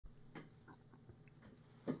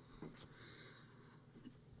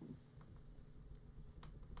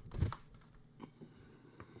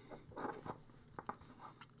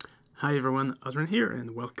Hi everyone, Adrian here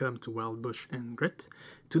and welcome to Wild Bush and Grit.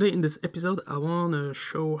 Today in this episode I want to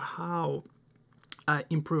show how I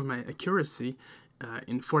improve my accuracy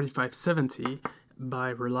in 4570 by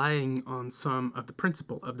relying on some of the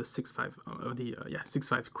principle of the 6.5 of the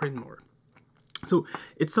 6.5 crane mower. So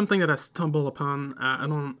it's something that I stumbled upon.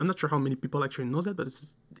 I'm not sure how many people actually know that, but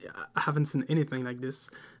I haven't seen anything like this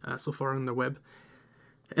so far on the web,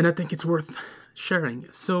 and I think it's worth sharing.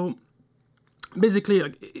 So basically,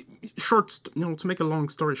 to make a long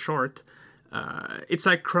story short, it's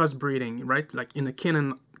like crossbreeding, right? Like in a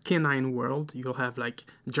canine world, you'll have like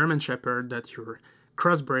German Shepherd that you're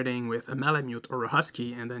crossbreeding with a Malamute or a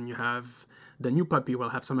Husky, and then you have the new puppy will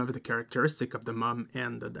have some of the characteristic of the mom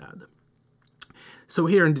and the dad. So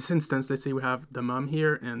here in this instance, let's say we have the mom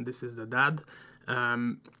here, and this is the dad.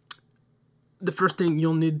 The first thing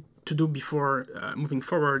you'll need to do before moving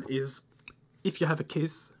forward is, if you have a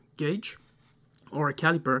case gauge or a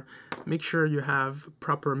caliper, make sure you have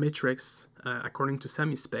proper matrix according to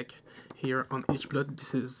semi-spec here on each blood.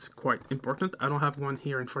 This is quite important. I don't have one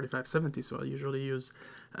here in 4570, so I usually use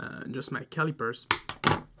just my calipers.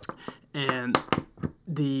 And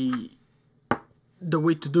the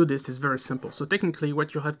way to do this is very simple. So technically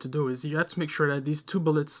what you have to do is you have to make sure that these two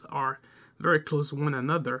bullets are very close to one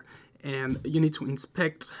another, and you need to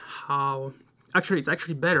inspect how... Actually, it's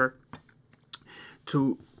actually better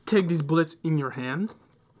to take these bullets in your hand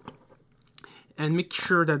and make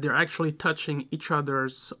sure that they're actually touching each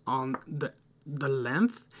other's on the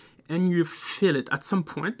length, and you feel it. At some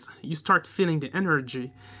point you start feeling the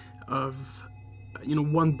energy of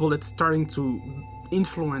one bullet starting to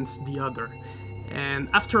influence the other, and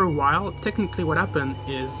after a while, technically what happened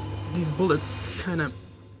is these bullets kind of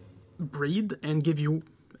breed and give you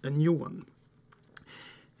a new one.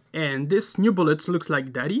 And this new bullet looks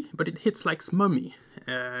like daddy, but it hits like mummy.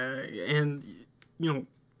 And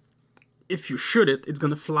if you shoot it, it's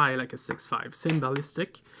gonna fly like a 6.5, same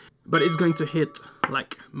ballistic, but it's going to hit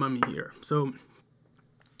like mummy here. So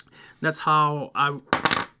that's how I...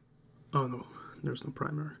 Oh no, there's no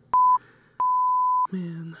primer.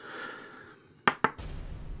 Man.